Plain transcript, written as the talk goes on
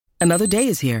Another day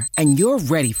is here, and you're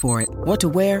ready for it. What to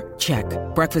wear? Check.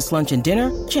 Breakfast, lunch, and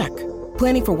dinner? Check.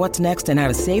 Planning for what's next and how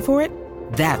to save for it?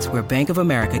 That's where Bank of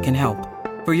America can help.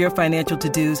 For your financial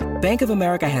to-dos, Bank of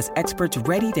America has experts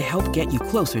ready to help get you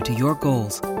closer to your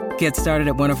goals. Get started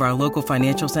at one of our local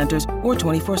financial centers or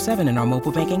 24/7 in our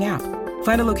mobile banking app.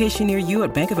 Find a location near you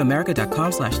at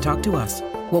bankofamerica.com/talktous.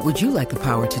 What would you like the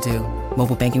power to do?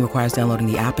 Mobile banking requires downloading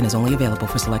the app and is only available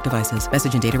for select devices.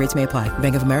 Message and data rates may apply.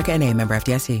 Bank of America N.A., member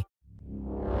FDIC.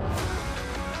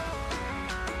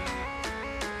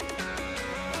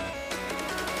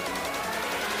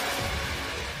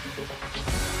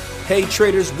 Hey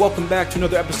traders, welcome back to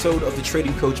another episode of the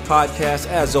Trading Coach Podcast.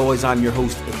 As always, I'm your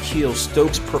host, Akil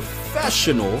Stokes,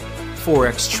 professional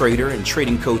Forex trader and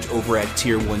trading coach over at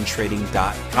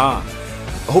tier1trading.com.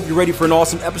 I hope you're ready for an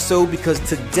awesome episode because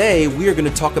today we are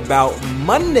going to talk about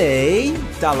money,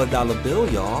 dollar bill,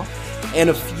 y'all, and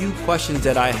a few questions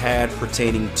that I had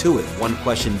pertaining to it. One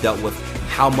question dealt with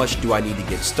how much do I need to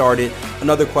get started?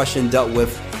 Another question dealt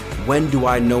with when do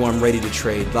I know I'm ready to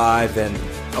trade live? And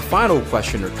a final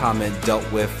question or comment dealt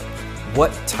with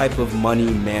what type of money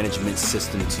management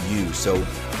system to use. So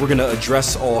we're going to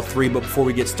address all three, but before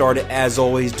we get started, as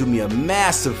always, do me a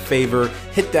massive favor,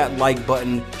 hit that like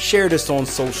button, share this on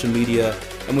social media,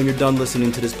 and when you're done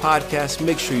listening to this podcast,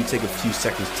 make sure you take a few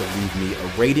seconds to leave me a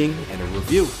rating and a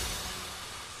review.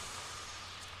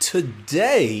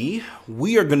 Today,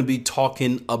 we are going to be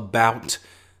talking about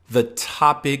the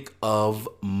topic of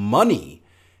money.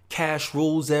 Cash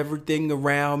rules everything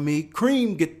around me.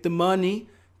 Cream, get the money.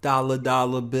 Dollar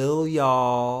bill,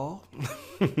 y'all.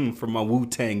 For my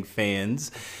Wu-Tang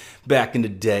fans back in the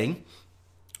day.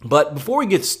 But before we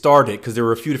get started, because there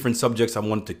were a few different subjects I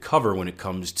wanted to cover when it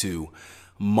comes to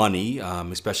money,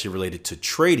 especially related to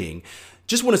trading,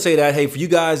 just want to say that, hey, for you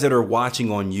guys that are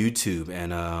watching on YouTube,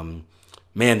 and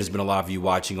man, there's been a lot of you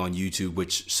watching on YouTube,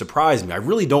 which surprised me. I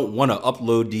really don't want to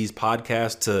upload these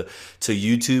podcasts to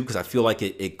YouTube because I feel like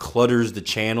it clutters the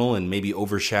channel and maybe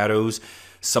overshadows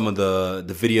some of the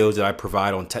videos that I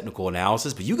provide on technical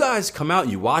analysis. But you guys come out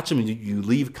and you watch them and you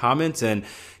leave comments and,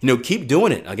 keep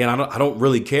doing it. Again, I don't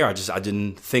really care. I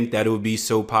didn't think that it would be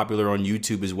so popular on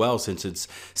YouTube as well since it's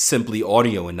simply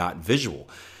audio and not visual.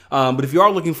 But if you are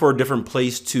looking for a different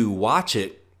place to watch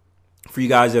it, for you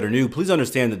guys that are new, please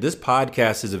understand that this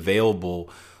podcast is available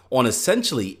on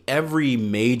essentially every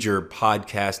major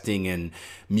podcasting and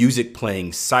music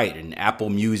playing site, in Apple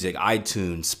Music,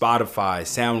 iTunes, Spotify,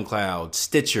 SoundCloud,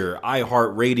 Stitcher,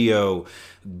 iHeartRadio,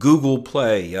 Google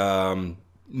Play,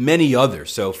 many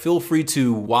others. So feel free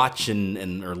to watch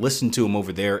and or listen to them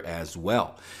over there as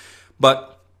well.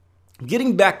 But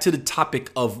getting back to the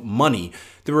topic of money,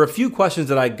 there were a few questions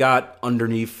that I got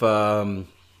underneath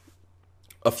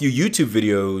a few YouTube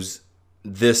videos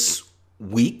this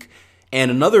week,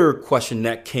 and another question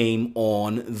that came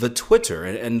on the Twitter.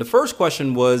 And the first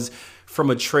question was from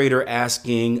a trader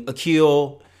asking,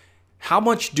 Akil, how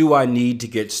much do I need to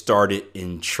get started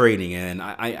in trading? And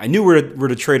I knew where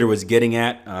the trader was getting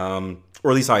at,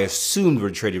 or at least I assumed where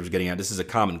the trader was getting at. This is a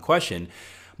common question.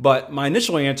 But my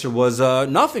initial answer was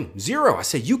nothing, zero. I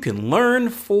said, you can learn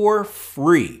for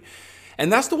free.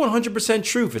 And that's the 100%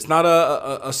 truth. It's not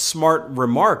a smart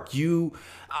remark.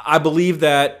 I believe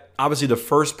that obviously the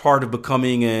first part of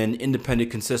becoming an independent,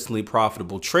 consistently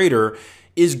profitable trader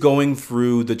is going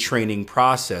through the training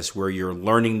process where you're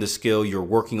learning the skill, you're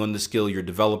working on the skill, you're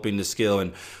developing the skill,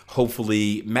 and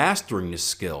hopefully mastering the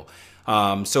skill.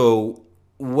 So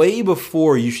way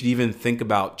before you should even think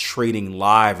about trading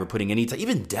live or putting any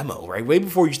even demo, right? Way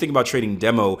before you should think about trading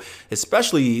demo,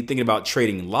 especially thinking about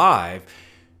trading live,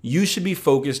 you should be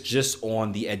focused just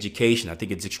on the education. I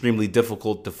think it's extremely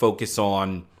difficult to focus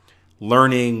on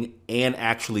learning and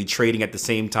actually trading at the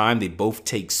same time. They both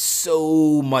take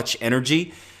so much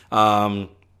energy that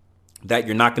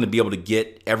you're not going to be able to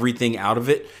get everything out of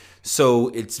it. So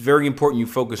it's very important you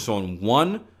focus on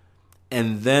one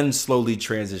and then slowly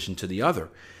transition to the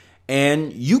other.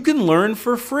 And you can learn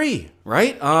for free,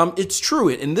 right? It's true.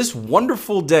 In this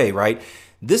wonderful day, right?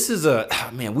 This is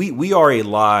we are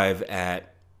alive at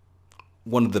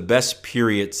one of the best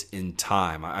periods in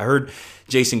time. I heard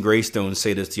Jason Greystone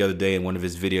say this the other day in one of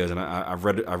his videos, and I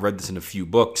read this in a few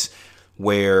books,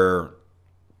 where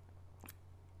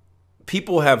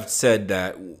people have said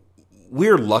that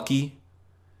we're lucky,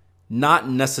 not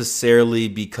necessarily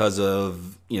because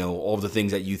of all the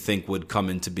things that you think would come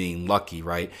into being lucky,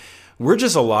 right? We're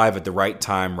just alive at the right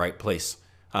time, right place.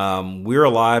 We're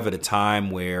alive at a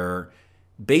time where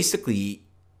basically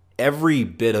every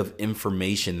bit of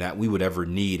information that we would ever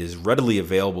need is readily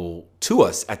available to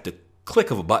us at the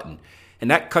click of a button. And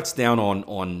that cuts down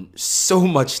on so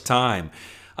much time.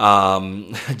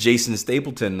 Jason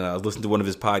Stapleton, listened to one of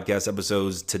his podcast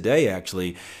episodes today,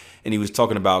 actually, and he was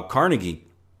talking about Carnegie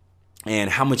and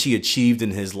how much he achieved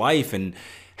in his life, and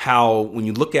how when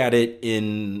you look at it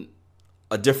in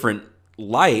a different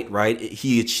light, right,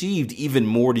 he achieved even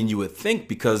more than you would think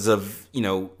because of,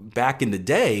 back in the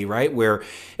day, right, where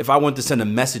if I want to send a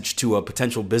message to a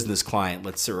potential business client,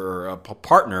 or a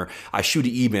partner, I shoot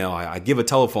an email, I give a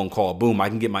telephone call, boom, I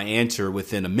can get my answer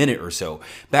within a minute or so.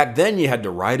 Back then, you had to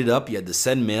write it up, you had to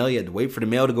send mail, you had to wait for the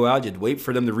mail to go out, you had to wait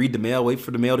for them to read the mail, wait for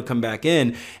the mail to come back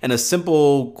in, and a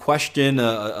simple question,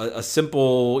 a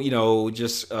simple,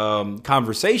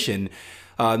 conversation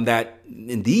that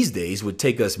in these days would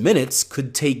take us minutes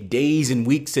could take days and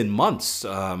weeks and months.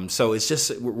 So it's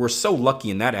just, we're so lucky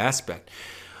in that aspect.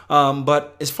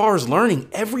 But as far as learning,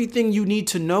 everything you need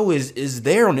to know is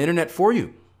there on the internet for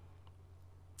you,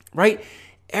 right?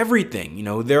 Everything,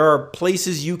 there are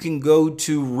places you can go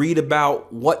to read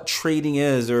about what trading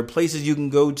is. There are places you can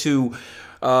go to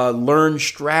learn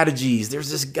strategies.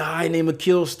 There's this guy named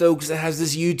Akil Stokes that has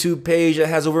this YouTube page that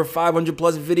has over 500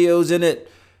 plus videos in it.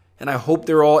 And I hope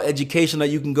they're all education that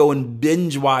you can go and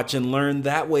binge watch and learn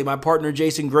that way. My partner,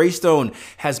 Jason Greystone,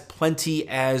 has plenty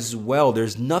as well.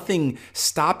 There's nothing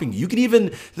stopping you. You can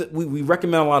even, we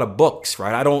recommend a lot of books,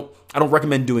 right? I don't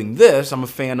recommend doing this. I'm a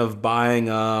fan of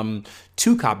buying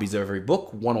 2 copies of every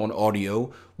book, one on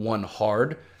audio, one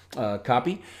hard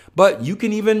copy. But you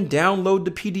can even download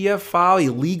the PDF file,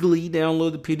 illegally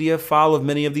download the PDF file of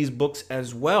many of these books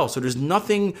as well. So there's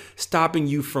nothing stopping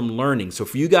you from learning. So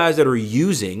for you guys that are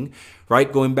using, right,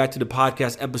 going back to the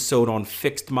podcast episode on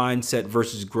fixed mindset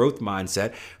versus growth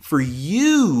mindset, for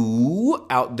you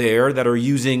out there that are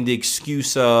using the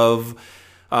excuse of,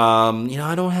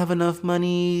 I don't have enough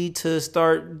money to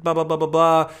start, blah, blah, blah, blah,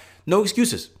 blah. No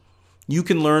excuses. You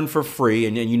can learn for free,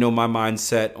 and my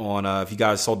mindset on, if you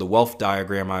guys saw the wealth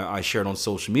diagram I shared on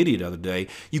social media the other day,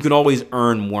 you can always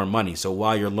earn more money. So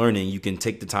while you're learning, you can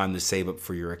take the time to save up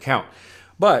for your account.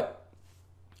 But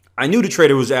I knew the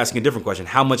trader was asking a different question.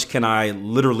 How much do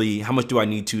I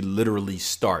need to literally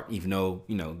start? Even though,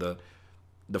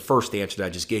 the first answer that I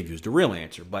just gave you is the real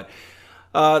answer. But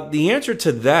the answer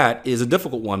to that is a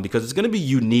difficult one because it's going to be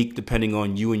unique depending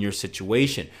on you and your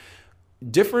situation.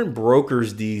 Different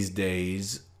brokers these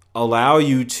days allow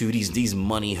you to, these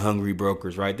money hungry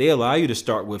brokers, right? They allow you to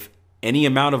start with any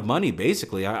amount of money,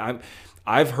 basically.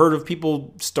 I've heard of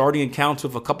people starting accounts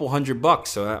with a couple $100.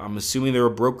 So I'm assuming there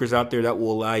are brokers out there that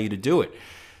will allow you to do it.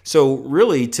 So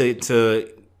really to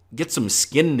get some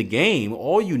skin in the game,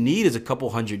 all you need is a couple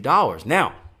 $100.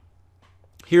 Now,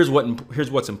 here's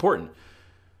what's important.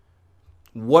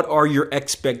 What are your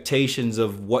expectations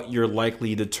of what you're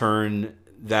likely to turn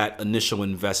that initial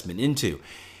investment into?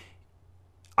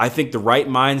 I think the right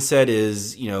mindset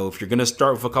is, if you're going to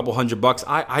start with a couple $100,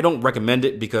 I don't recommend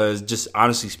it because just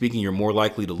honestly speaking, you're more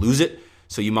likely to lose it.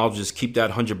 So you might as well just keep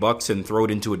that $100 and throw it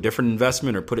into a different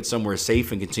investment or put it somewhere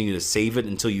safe and continue to save it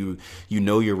until you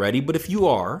know you're ready. But if you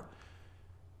are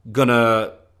going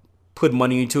to put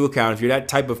money into account, if you're that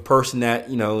type of person that,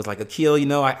 is like Akil,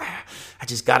 I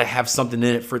just got to have something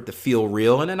in it for it to feel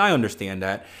real. And I understand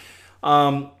that.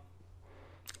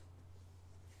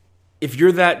 If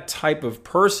you're that type of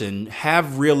person,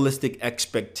 have realistic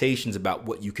expectations about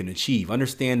what you can achieve.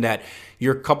 Understand that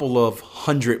your couple of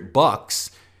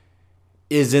 $100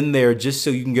 is in there just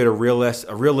so you can get a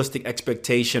realistic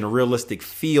expectation, a realistic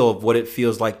feel of what it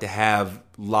feels like to have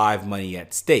live money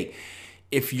at stake.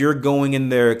 If you're going in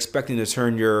there expecting to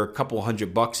turn your couple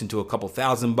 $100 into a couple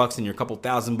 $1,000 and your couple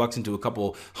 $1,000 into a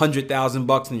couple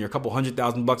 $100,000 and your couple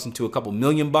 $100,000 into a couple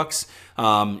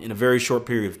 $1,000,000 in a very short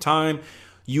period of time,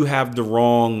 you have the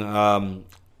wrong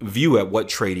view at what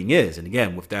trading is. And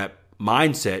again, with that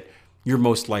mindset, you're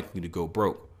most likely to go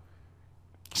broke.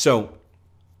 So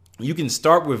you can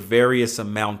start with various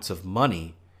amounts of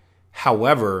money.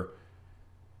 However,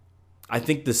 I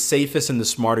think the safest and the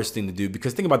smartest thing to do,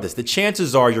 because think about this, the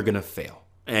chances are you're going to fail.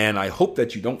 And I hope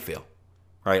that you don't fail.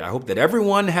 Right? I hope that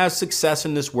everyone has success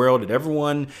in this world, that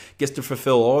everyone gets to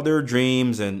fulfill all their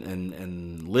dreams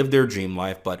and live their dream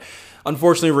life. But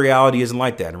unfortunately, reality isn't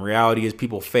like that. And reality is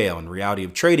people fail. And the reality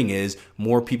of trading is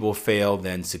more people fail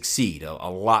than succeed. A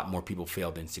lot more people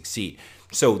fail than succeed.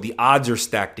 So the odds are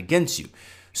stacked against you.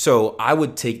 So I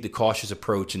would take the cautious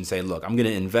approach and say, look, I'm going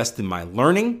to invest in my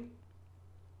learning.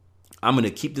 I'm going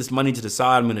to keep this money to the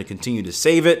side. I'm going to continue to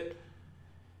save it.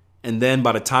 And then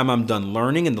by the time I'm done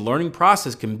learning, and the learning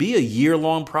process can be a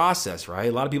year-long process, right?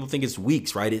 A lot of people think it's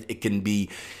weeks, right? It can be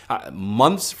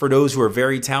months for those who are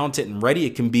very talented and ready.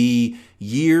 It can be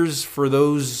years for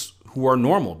those who are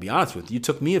normal, to be honest with you. It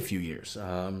took me a few years,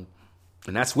 and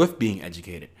that's with being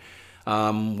educated.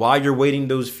 while you're waiting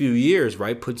those few years,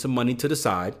 right, put some money to the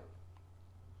side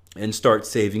and start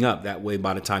saving up. That way,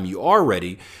 by the time you are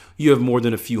ready, you have more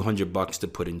than a few $100 to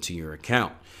put into your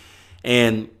account.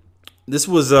 And this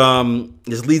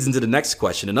leads into the next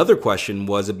question. Another question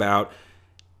was about,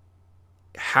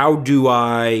 how do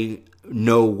I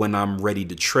know when I'm ready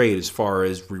to trade as far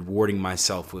as rewarding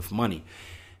myself with money?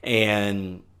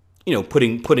 And how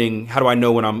do I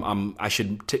know when I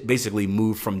should basically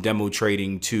move from demo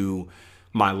trading to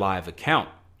my live account?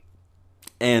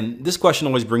 And this question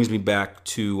always brings me back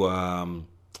to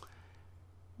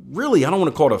really, I don't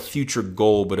want to call it a future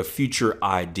goal, but a future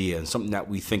idea, and something that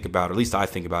we think about, or at least I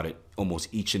think about it almost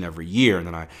each and every year, and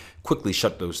then I quickly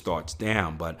shut those thoughts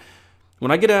down. But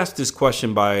when I get asked this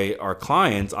question by our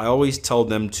clients, I always tell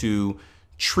them to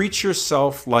treat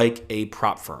yourself like a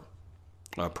prop firm,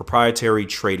 a proprietary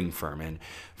trading firm. And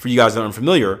for you guys that aren't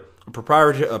familiar,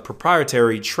 a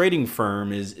proprietary trading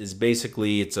firm is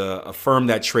basically, it's a firm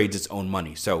that trades its own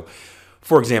money. So,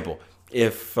 for example,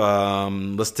 if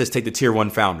let's just take the tier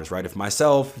 1 founders, right? If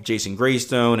myself, Jason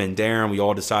Greystone, and Darren, we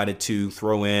all decided to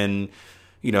throw in,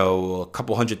 a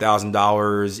couple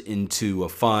 $100,000 into a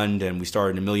fund, and we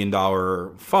started a $1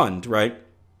 million fund, right?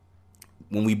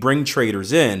 When we bring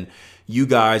traders in, you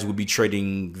guys would be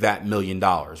trading that $1 million,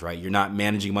 right? You're not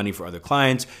managing money for other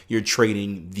clients. You're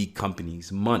trading the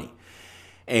company's money.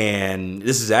 And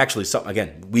this is actually something,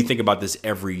 again, we think about this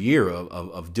every year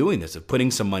of doing this, of putting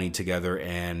some money together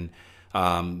and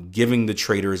giving the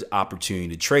traders opportunity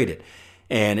to trade it.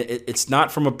 And it's not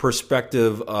from a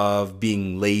perspective of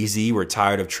being lazy. We're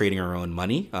tired of trading our own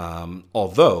money.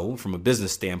 Although, from a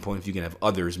business standpoint, if you can have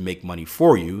others make money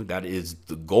for you, that is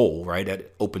the goal, right?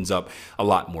 That opens up a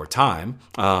lot more time.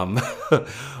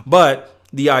 But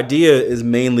the idea is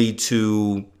mainly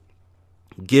to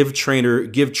give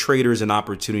traders an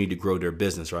opportunity to grow their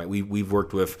business, right? We've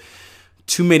worked with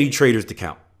too many traders to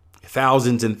count,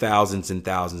 thousands and thousands and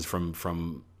thousands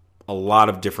from a lot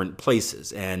of different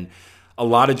places. And a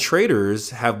lot of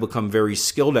traders have become very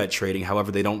skilled at trading.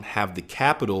 However, they don't have the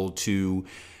capital to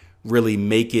really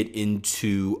make it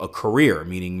into a career,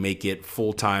 meaning make it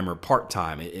full-time or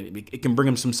part-time. It can bring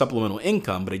them some supplemental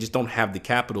income, but they just don't have the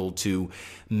capital to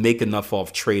make enough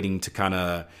off trading to kind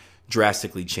of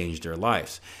drastically change their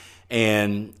lives.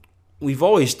 And we've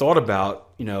always thought about,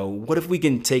 what if we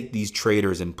can take these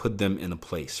traders and put them in a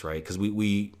place, right? Because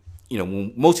we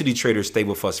most of these traders stay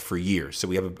with us for years. So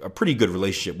we have a pretty good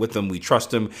relationship with them. We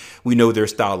trust them. We know their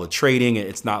style of trading.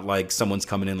 It's not like someone's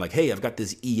coming in like, hey, I've got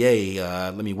this EA.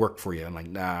 Let me work for you. I'm like,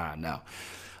 nah, no.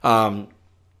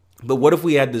 But what if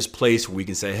we had this place where we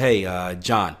can say, hey,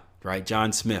 John, right?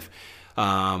 John Smith.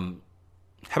 How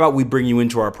about we bring you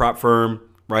into our prop firm,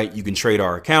 right? You can trade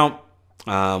our account.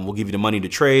 We'll give you the money to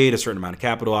trade, a certain amount of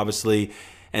capital, obviously.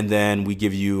 And then we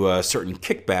give you a certain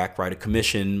kickback, right? A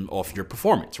commission off your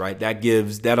performance, right?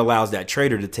 That allows that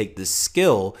trader to take this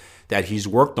skill that he's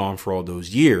worked on for all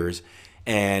those years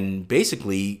and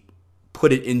basically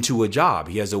put it into a job.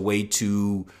 He has a way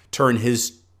to turn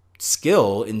his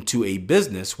skill into a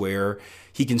business where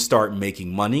he can start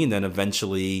making money, and then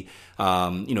eventually,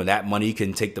 that money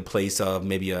can take the place of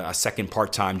maybe a second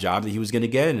part-time job that he was going to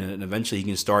get, and eventually he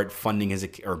can start funding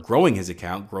growing his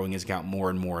account more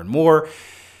and more and more.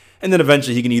 And then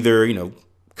eventually he can either,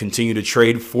 continue to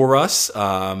trade for us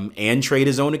and trade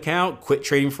his own account, quit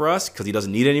trading for us because he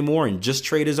doesn't need it anymore and just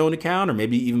trade his own account, or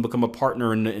maybe even become a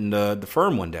partner in the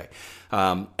firm one day.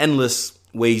 Endless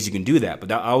ways you can do that.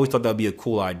 But I always thought that would be a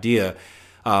cool idea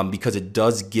because it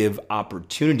does give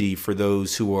opportunity for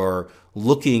those who are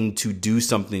looking to do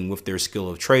something with their skill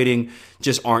of trading,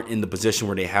 just aren't in the position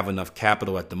where they have enough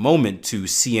capital at the moment to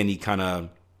see any kind of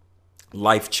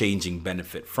life-changing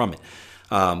benefit from it.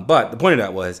 But the point of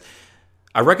that was,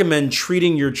 I recommend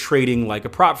treating your trading like a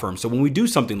prop firm. So when we do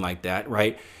something like that,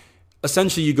 right,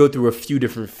 essentially you go through a few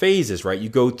different phases, right? You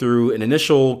go through an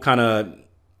initial kind of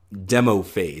demo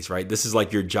phase, right? This is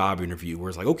like your job interview where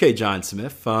it's like, okay, John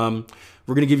Smith,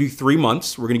 we're going to give you 3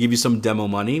 months. We're going to give you some demo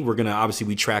money. We're going to, obviously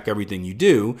we track everything you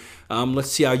do.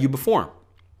 Let's see how you perform.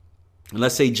 And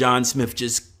let's say John Smith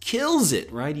just kills it,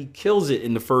 right? He kills it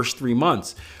in the first 3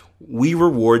 months. We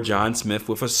reward John Smith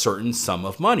with a certain sum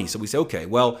of money. So we say, okay,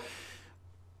 well,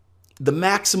 the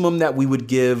maximum that we would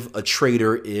give a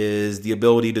trader is the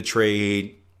ability to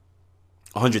trade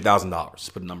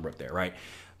 $100,000. Put a number up there, right?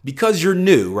 Because you're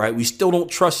new, right? We still don't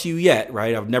trust you yet,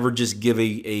 right? I would never just give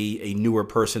a newer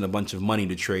person a bunch of money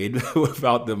to trade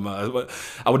without them. I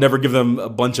would never give them a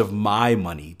bunch of my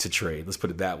money to trade. Let's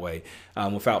put it that way,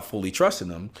 without fully trusting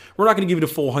them. We're not going to give you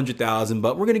the full $100,000,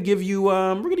 but we're going to give you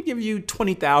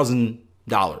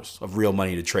 $20,000 of real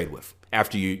money to trade with.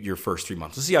 after your first 3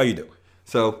 months. Let's see how you do.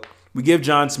 So we give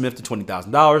John Smith the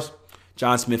 $20,000.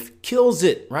 John Smith kills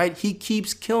it, right? He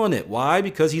keeps killing it. Why?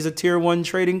 Because he's a tier 1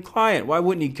 trading client. Why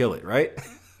wouldn't he kill it, right?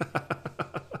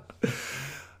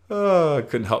 Oh, I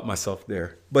couldn't help myself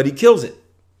there. But he kills it.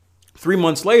 3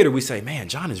 months later, we say, man,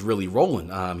 John is really rolling.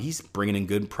 He's bringing in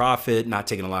good profit, not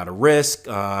taking a lot of risk.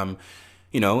 And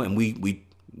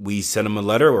we send him a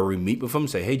letter or we meet with him,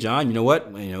 say, hey, John, you know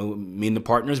what? Me and the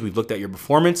partners, we've looked at your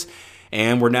performance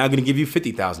and we're now going to give you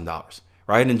 $50,000.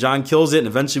 Right. And John kills it. And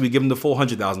eventually we give him the full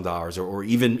 $100,000 or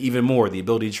even more, the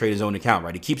ability to trade his own account.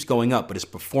 Right. It keeps going up, but it's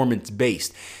performance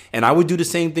based. And I would do the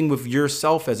same thing with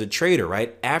yourself as a trader.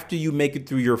 Right. After you make it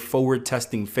through your forward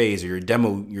testing phase or your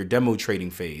demo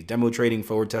trading phase, demo trading,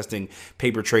 forward testing,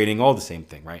 paper trading, all the same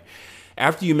thing. Right.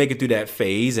 After you make it through that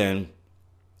phase and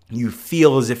you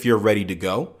feel as if you're ready to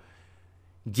go,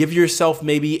 give yourself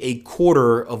maybe a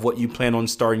quarter of what you plan on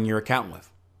starting your account with.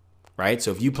 Right?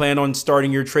 So if you plan on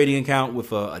starting your trading account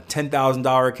with a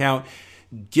 $10,000 account,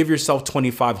 give yourself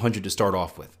 $2,500 to start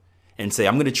off with and say,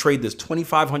 I'm going to trade this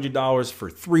 $2,500 for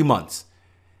 3 months.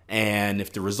 And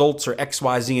if the results are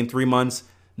XYZ in 3 months,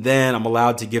 then I'm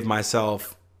allowed to give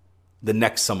myself the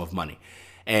next sum of money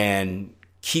and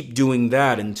keep doing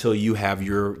that until you have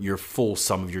your full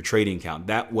sum of your trading account.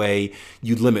 That way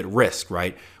you limit risk,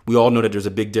 right? We all know that there's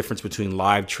a big difference between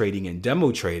live trading and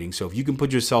demo trading. So if you can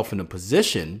put yourself in a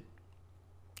position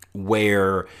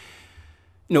where,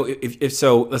 if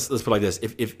so, let's put it like this.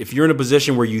 If you're in a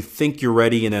position where you think you're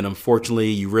ready and then unfortunately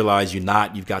you realize you're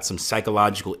not, you've got some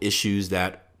psychological issues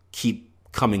that keep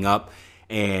coming up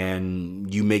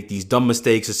and you make these dumb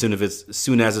mistakes as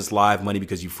soon as it's live money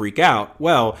because you freak out.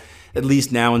 Well, at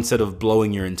least now instead of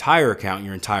blowing your entire account,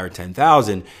 your entire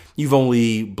 10,000, you've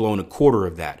only blown a quarter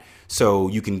of that. So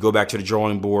you can go back to the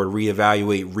drawing board,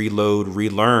 reevaluate, reload,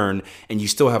 relearn, and you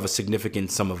still have a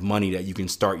significant sum of money that you can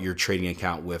start your trading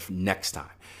account with next time.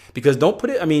 Because don't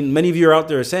put it, many of you are out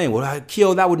there saying, well,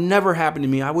 Keo, that would never happen to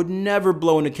me. I would never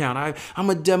blow an account. I'm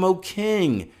a demo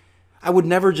king. I would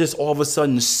never just all of a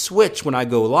sudden switch when I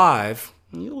go live.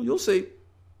 You'll see.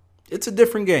 It's a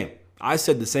different game. I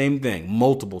said the same thing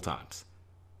multiple times.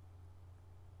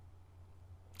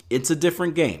 It's a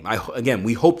different game. Again,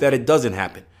 we hope that it doesn't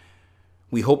happen.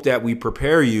 We hope that we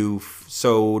prepare you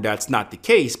so that's not the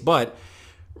case, but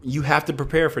you have to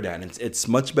prepare for that. And it's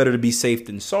much better to be safe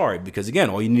than sorry because, again,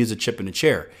 all you need is a chip in a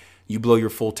chair. You blow your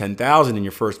full $10,000 in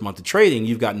your first month of trading,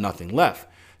 you've got nothing left.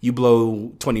 You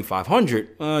blow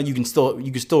 $2,500, you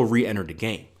can still re-enter the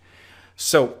game.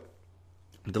 So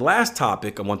the last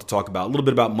topic I want to talk about, a little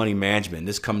bit about money management.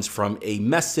 This comes from a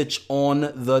message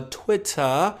on the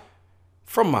Twitter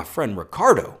from my friend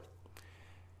Ricardo.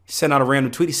 He sent out a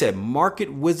random tweet. He said,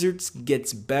 Market Wizards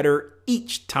gets better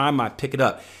each time I pick it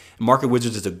up. Market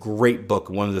Wizards is a great book,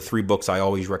 one of the 3 books I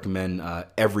always recommend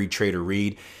every trader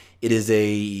read. It is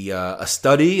a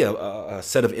study, a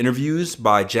set of interviews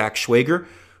by Jack Schwager,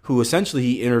 who essentially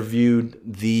he interviewed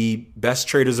the best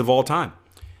traders of all time.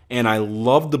 And I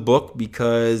love the book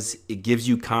because it gives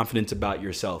you confidence about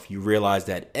yourself. You realize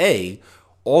that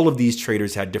all of these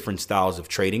traders had different styles of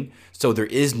trading. So there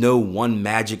is no one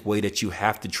magic way that you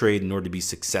have to trade in order to be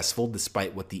successful,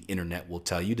 despite what the internet will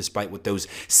tell you, despite what those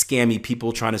scammy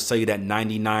people trying to sell you that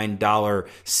 $99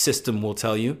 system will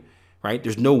tell you, right?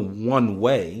 There's no one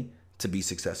way to be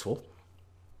successful.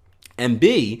 And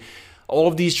B, all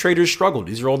of these traders struggled.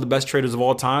 These are all the best traders of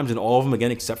all times, and all of them,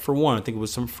 again, except for one. I think it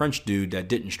was some French dude that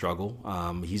didn't struggle.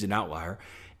 He's an outlier.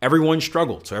 Everyone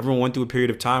struggled. So everyone went through a period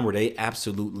of time where they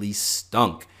absolutely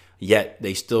stunk, yet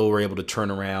they still were able to turn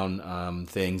around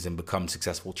things and become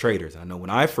successful traders. I know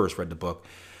when I first read the book,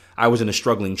 I was in a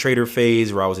struggling trader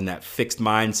phase where I was in that fixed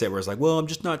mindset where it's like, well, I'm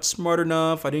just not smart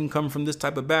enough. I didn't come from this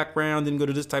type of background, didn't go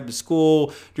to this type of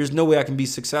school. There's no way I can be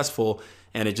successful.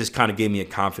 And it just kind of gave me a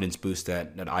confidence boost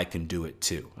that I can do it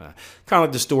too. Kind of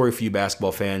like the story for you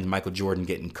basketball fans, Michael Jordan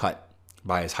getting cut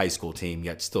by his high school team,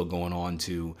 yet still going on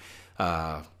to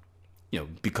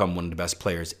become one of the best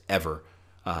players ever.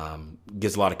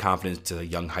 Gives a lot of confidence to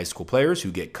young high school players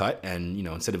who get cut and,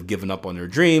 instead of giving up on their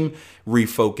dream,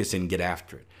 refocus and get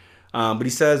after it. But he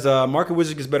says, Market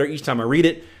Wizards gets better each time I read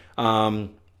it.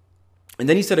 And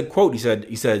then he said a quote.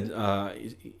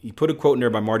 He put a quote in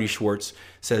there by Marty Schwartz.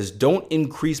 Says, don't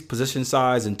increase position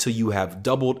size until you have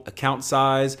doubled account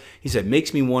size. He said,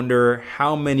 makes me wonder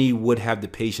how many would have the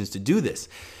patience to do this.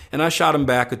 And I shot him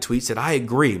back a tweet, said, I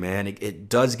agree, man. It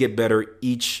does get better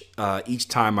each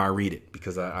time I read it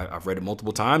because I've read it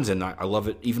multiple times and I love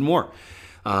it even more.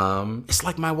 It's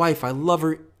like my wife. I love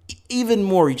her even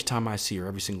more each time I see her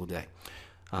every single day.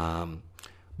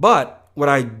 But what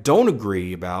I don't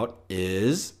agree about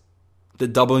is the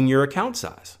doubling your account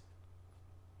size.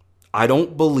 I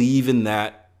don't believe in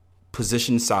that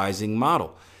position sizing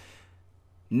model.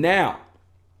 Now,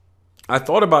 I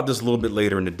thought about this a little bit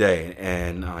later in the day,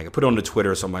 and I put it on the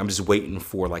Twitter, so I'm just waiting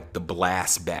for like the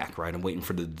blast back, right? I'm waiting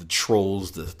for the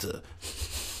trolls to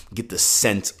get the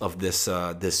scent of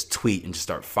this tweet and just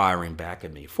start firing back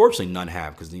at me. Fortunately, none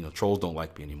have, because trolls don't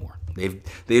like me anymore.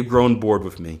 They've grown bored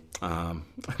with me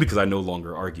because I no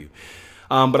longer argue.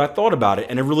 But I thought about it,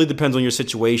 and it really depends on your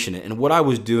situation. And what I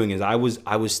was doing is I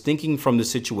was thinking from the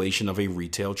situation of a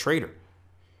retail trader,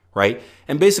 right?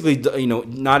 And basically,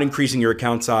 not increasing your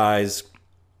account size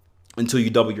until you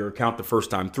double your account the first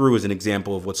time through is an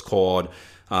example of what's called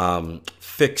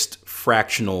fixed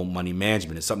fractional money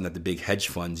management. It's something that the big hedge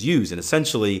funds use. And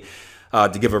essentially,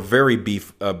 to give a very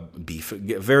brief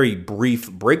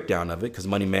breakdown of it, because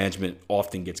money management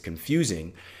often gets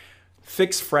confusing,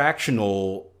 fixed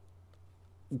fractional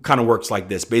kind of works like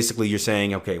this. Basically, you're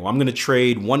saying, okay, well, I'm going to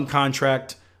trade one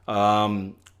contract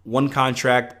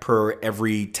per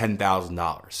every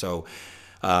 $10,000. So,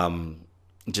 again,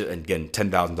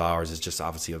 $10,000 is just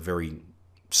obviously a very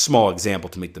small example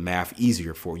to make the math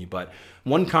easier for you, but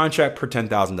one contract per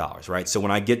 $10,000, right? So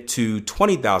when I get to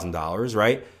 $20,000,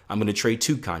 right, I'm going to trade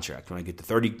two contracts. When I get to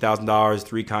 $30,000,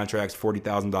 three contracts,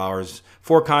 $40,000,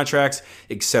 four contracts,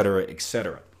 et cetera, et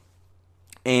cetera.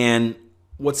 And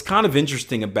what's kind of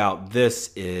interesting about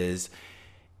this is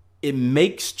it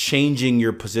makes changing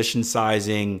your position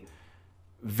sizing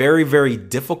very, very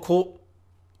difficult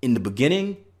in the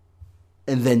beginning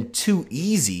and then too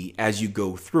easy as you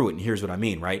go through it. And here's what I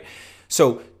mean, right?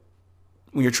 So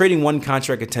when you're trading one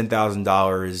contract at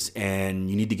 $10,000 and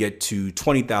you need to get to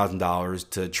 $20,000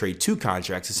 to trade two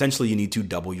contracts, essentially you need to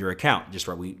double your account, just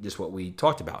what we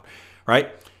talked about,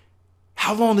 right?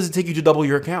 How long does it take you to double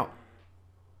your account?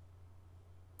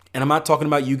 And I'm not talking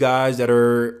about you guys that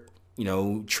are,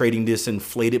 trading this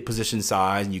inflated position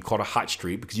size and you call it a hot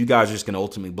streak, because you guys are just going to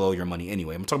ultimately blow your money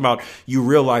anyway. I'm talking about you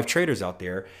real life traders out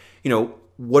there.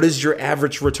 What is your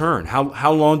average return?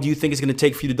 How long do you think it's going to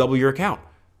take for you to double your account?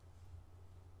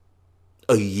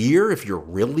 A year if you're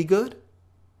really good?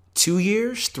 2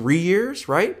 years? 3 years,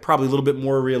 right? Probably a little bit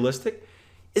more realistic.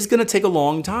 It's going to take a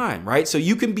long time, right? So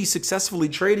you can be successfully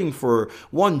trading for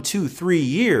 1, 2, 3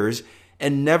 years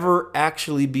and never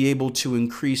actually be able to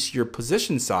increase your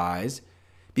position size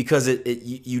because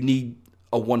you need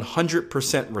a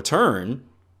 100% return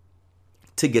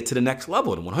to get to the next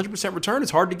level. And 100% return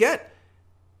is hard to get.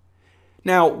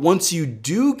 Now, once you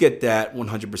do get that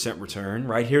 100% return,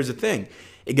 right, here's the thing.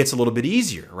 It gets a little bit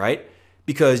easier, right?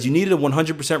 Because you needed a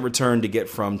 100% return to get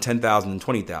from 10,000 to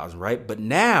 20,000, right? But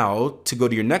now, to go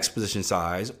to your next position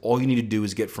size, all you need to do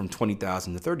is get from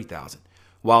 20,000 to 30,000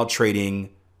 while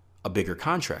trading a bigger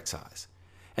contract size.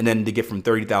 And then to get from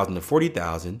 30,000 to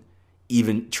 40,000,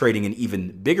 even trading an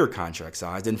even bigger contract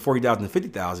size, then 40,000 to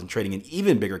 50,000, trading an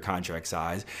even bigger contract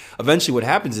size. Eventually what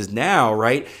happens is now,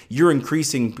 right, you're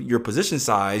increasing your position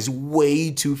size way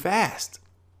too fast.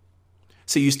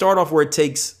 So you start off where it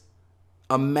takes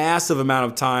a massive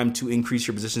amount of time to increase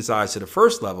your position size to the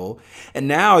first level, and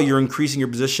now you're increasing your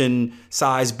position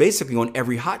size basically on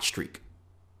every hot streak.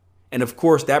 And of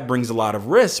course, that brings a lot of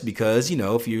risk because,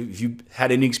 if you had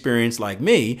any experience like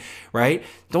me, right,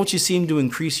 don't you seem to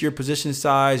increase your position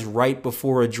size right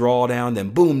before a drawdown,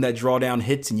 then boom, that drawdown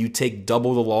hits and you take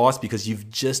double the loss because you've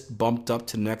just bumped up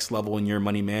to the next level in your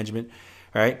money management,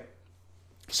 right?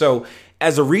 So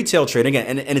as a retail trader,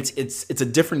 again, and it's a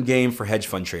different game for hedge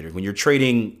fund traders. When you're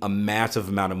trading a massive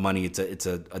amount of money, it's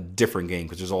a different game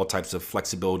because there's all types of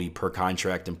flexibility per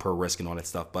contract and per risk and all that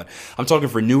stuff. But I'm talking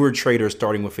for newer traders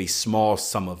starting with a small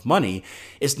sum of money.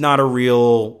 It's not a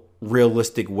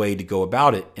realistic way to go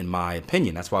about it, in my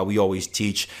opinion. That's why we always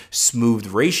teach smoothed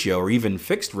ratio or even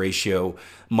fixed ratio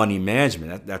money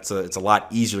management. It's a lot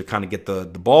easier to kind of get the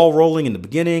ball rolling in the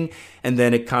beginning, and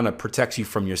then it kind of protects you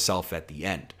from yourself at the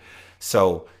end.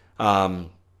 So, 3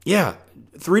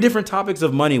 different topics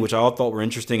of money, which I all thought were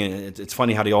interesting. And it's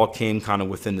funny how they all came kind of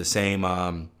within the same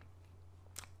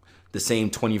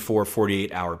 24,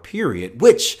 48 hour period,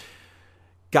 which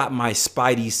got my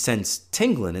spidey sense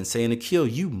tingling and saying, Akil,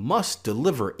 you must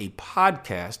deliver a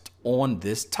podcast on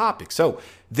this topic. So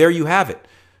there you have it.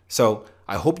 So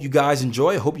I hope you guys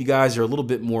enjoy. I hope you guys are a little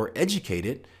bit more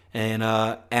educated. And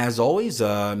as always,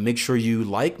 make sure you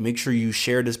make sure you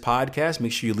share this podcast,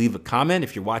 make sure you leave a comment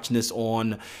if you're watching this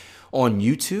on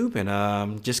YouTube,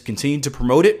 and just continue to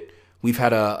promote it. We've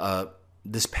had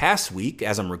this past week,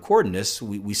 as I'm recording this,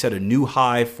 we set a new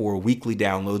high for weekly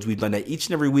downloads. We've done that each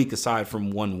and every week aside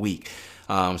from 1 week.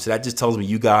 So that just tells me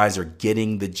you guys are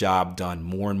getting the job done.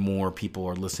 More and more people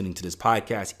are listening to this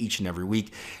podcast each and every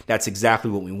week. That's exactly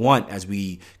what we want as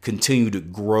we continue to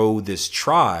grow this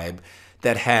tribe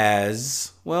that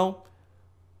has, well,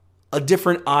 a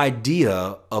different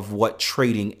idea of what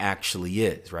trading actually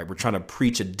is, right? We're trying to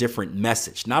preach a different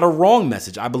message, not a wrong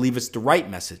message. I believe it's the right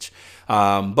message,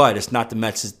 but it's not the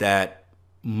message that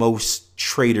most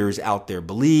traders out there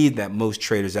believe, that most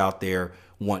traders out there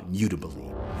want you to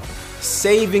believe.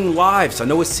 Saving lives. I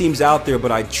know it seems out there,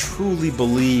 but I truly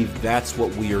believe that's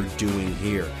what we are doing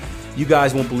here. You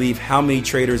guys won't believe how many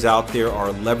traders out there are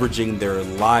leveraging their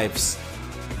lives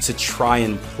to try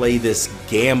and play this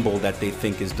gamble that they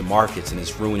think is the markets, and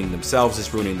it's ruining themselves,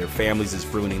 it's ruining their families, it's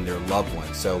ruining their loved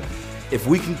ones. So if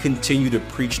we can continue to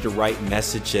preach the right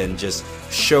message and just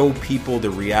show people the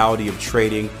reality of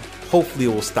trading, hopefully it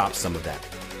will stop some of that.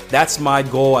 That's my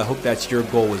goal. I hope that's your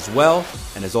goal as well.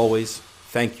 And as always,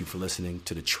 thank you for listening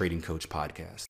to the Trading Coach Podcast.